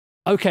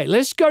Okay,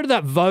 let's go to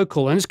that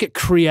vocal and let's get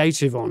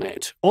creative on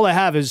it. All I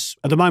have is,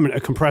 at the moment, a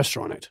compressor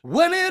on it.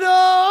 When it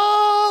all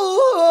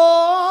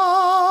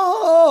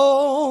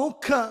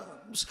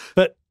comes.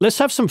 But let's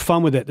have some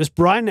fun with it. Let's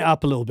brighten it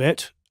up a little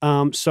bit.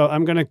 So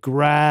I'm going to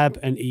grab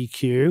an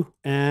EQ,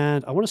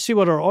 and I want to see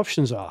what our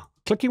options are.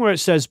 Clicking where it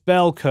says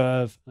bell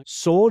curve,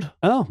 sword.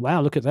 Oh,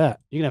 wow, look at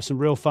that. You can have some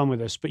real fun with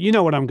this, but you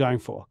know what I'm going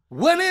for.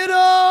 When it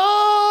all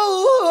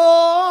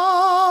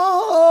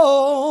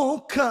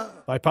comes.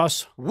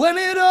 Bypass. When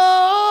it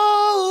all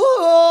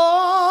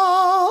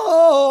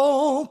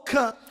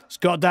comes. It's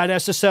got that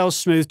SSL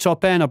smooth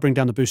top end. I'll bring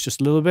down the boost just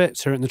a little bit.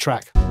 Let's hear it in the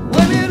track.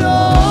 When it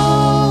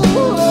all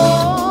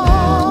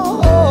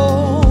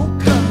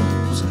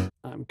comes.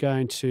 I'm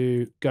going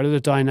to go to the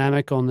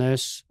dynamic on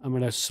this. I'm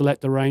going to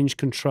select the range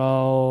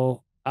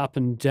control up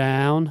and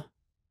down.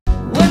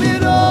 When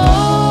it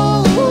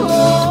all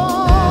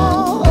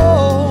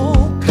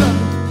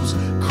comes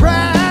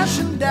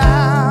crashing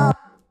down.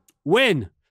 Win.